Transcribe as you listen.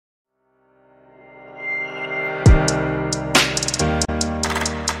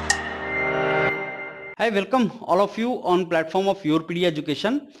I welcome all of you on platform of YourPedia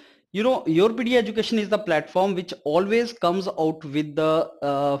Education. You know, YourPedia Education is the platform which always comes out with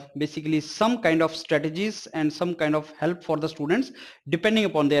the basically some kind of strategies and some kind of help for the students depending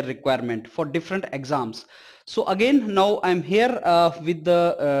upon their requirement for different exams. So again, now I'm here with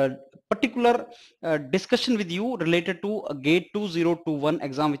the particular discussion with you related to a GATE 2021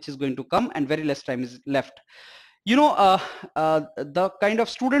 exam which is going to come and very less time is left. You know, the kind of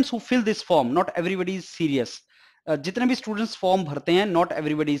students who fill this form, not everybody is serious. जितने भी students form भरते हैं, not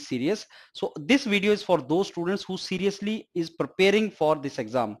everybody is serious. So this video is for those students who seriously is preparing for this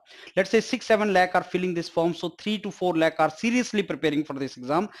exam. Let's say 6-7 lakh are filling this form, so 3 to 4 lakh are seriously preparing for this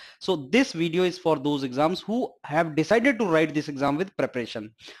exam. So this video is for those exams who have decided to write this exam with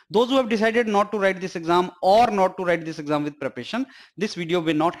preparation. Those who have decided not to write this exam or not to write this exam with preparation, this video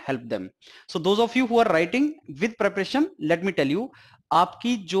will not help them. So those of you who are writing with preparation, let me tell you,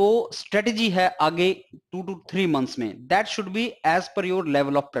 आपकी जो strategy है आगे 2 to 3 months में, that should be as per your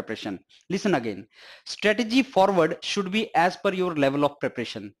level of preparation. Listen again, strategy forward should be as per your level of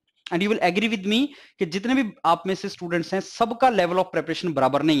preparation. And you will agree with me कि जितने भी आप में से स्टूडेंट्स हैं सबका लेवल ऑफ प्रिपरेशन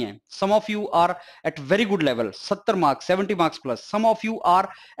बराबर नहीं है. सम of you are at very good level 70 marks 70 marks plus, some of you are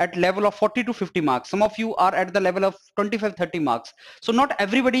at level of 40 to 50 marks, some of you are at the level of 25-30 marks. So not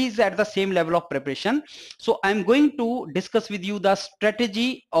everybody is at the same level of preparation. So I'm going to discuss with you the strategy,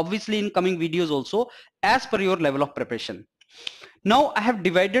 obviously in coming videos also, as per your level of preparation. Now I have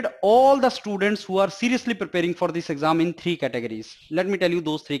divided all the students who are seriously preparing for this exam in 3 categories. Let me tell you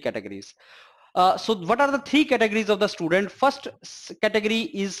those 3 categories. So what are the 3 categories of the student? First category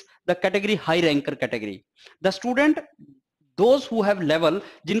is the category high ranker category. The student, those who have level,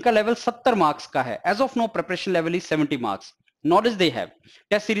 जिनका level 70 marks का है. As of now preparation level is 70 marks. Knowledge they have,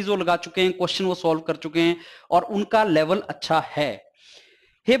 test series वो लगा चुके हैं, question वो solve कर चुके हैं और उनका लेवल अच्छा है.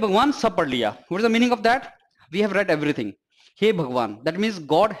 हे भगवान सब पढ़ लिया. What is the meaning of that? We have read everything. Hey Bhagwan, that means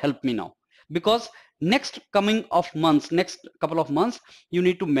God help me now, because next coming of months, next couple of months, you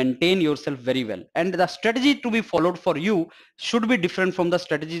need to maintain yourself very well, and the strategy to be followed for you should be different from the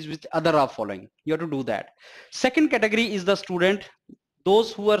strategies which other are following. You have to do that. Second category is the student,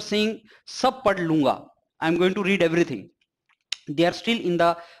 those who are saying sab pad lunga, I'm going to read everything. They are still in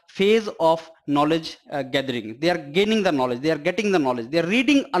the phase of knowledge gathering. They are gaining the knowledge, they are getting the knowledge, they are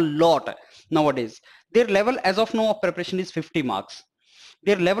reading a lot nowadays. Their level as of now of preparation is 50 marks.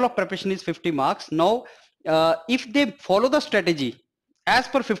 Their level of preparation is 50 marks. Now if they follow the strategy as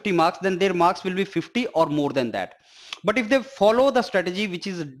per 50 marks, then their marks will be 50 or more than that. But if they follow the strategy which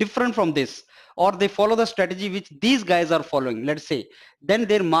is different from this, or they follow the strategy which these guys are following, let's say, then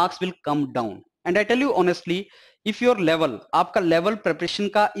their marks will come down. And I tell you honestly, if your level, आपका level preparation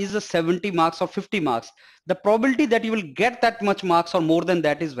का is 70 marks or 50 marks, the probability that you will get that much marks or more than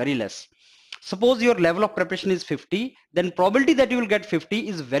that is very less. Suppose your level of preparation is 50, then probability that you will get 50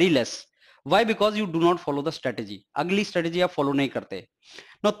 is very less. Why? Because you do not follow the strategy. Ugly strategy आप follow नहीं करते.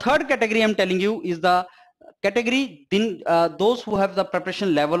 Now third category I'm telling you is the category those who have the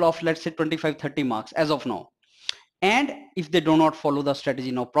preparation level of, let's say, 25-30 marks as of now. And if they do not follow the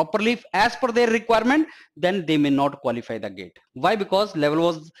strategy now properly as per their requirement, then they may not qualify the gate. Why? Because level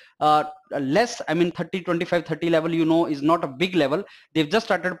was less. I mean 30-25-30 level, you know, is not a big level. They've just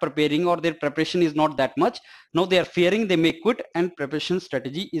started preparing, or their preparation is not that much. Now they are fearing they may quit, and preparation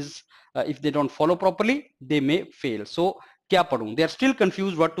strategy is if they don't follow properly, they may fail. So kya padun? They are still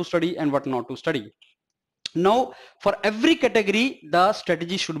confused what to study and what not to study. Now for every category the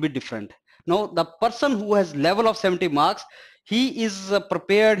strategy should be different. Now the person who has level of 70 marks, he is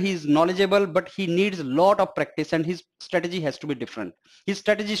prepared, he is knowledgeable, but he needs a lot of practice, and his strategy has to be different. His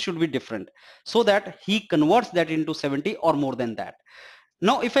strategy should be different so that he converts that into 70 or more than that.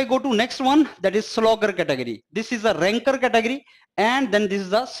 Now if I go to next one, that is slogger category. This is a ranker category, and then this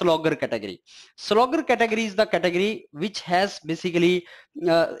is the slogger category. Slogger category is the category which has basically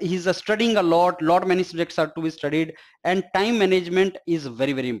he's studying a lot many subjects are to be studied, and time management is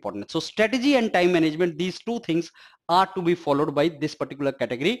very, very important. So strategy and time management, these two things are to be followed by this particular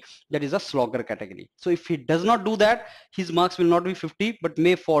category, that is a slogger category. So if he does not do that, his marks will not be 50 but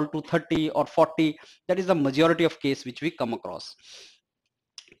may fall to 30 or 40. That is the majority of case which we come across.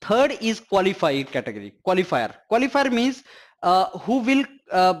 Third is qualified category. Qualifier means who will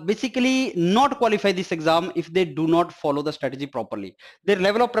basically not qualify this exam if they do not follow the strategy properly. Their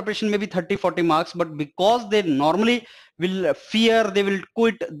level of preparation may be 30-40 marks, but because they normally will fear, they will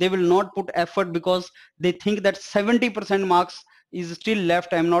quit, they will not put effort because they think that 70% marks is still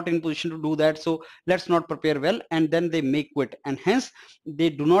left, I'm not in position to do that, so let's not prepare well, and then they may quit, and hence they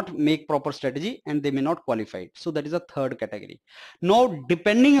do not make proper strategy and they may not qualify. So that is a third category. Now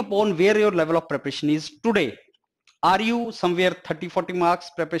depending upon where your level of preparation is today, are you somewhere 30-40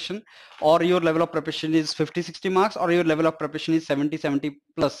 marks preparation, or your level of preparation is 50-60 marks, or your level of preparation is 70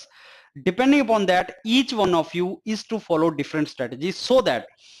 plus? Depending upon that, each one of you is to follow different strategies so that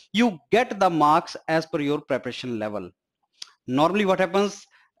you get the marks as per your preparation level. Normally what happens,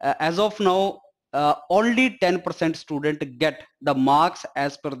 as of now, only 10% student get the marks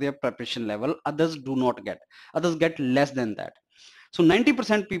as per their preparation level, others do not get, others get less than that. So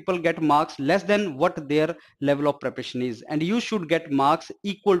 90% people get marks less than what their level of preparation is, and you should get marks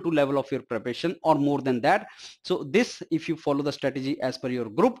equal to level of your preparation or more than that. So this, if you follow the strategy as per your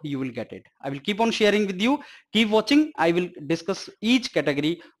group, you will get it. I will keep on sharing with you. Keep watching. I will discuss each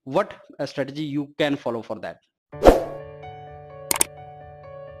category, what strategy you can follow for that.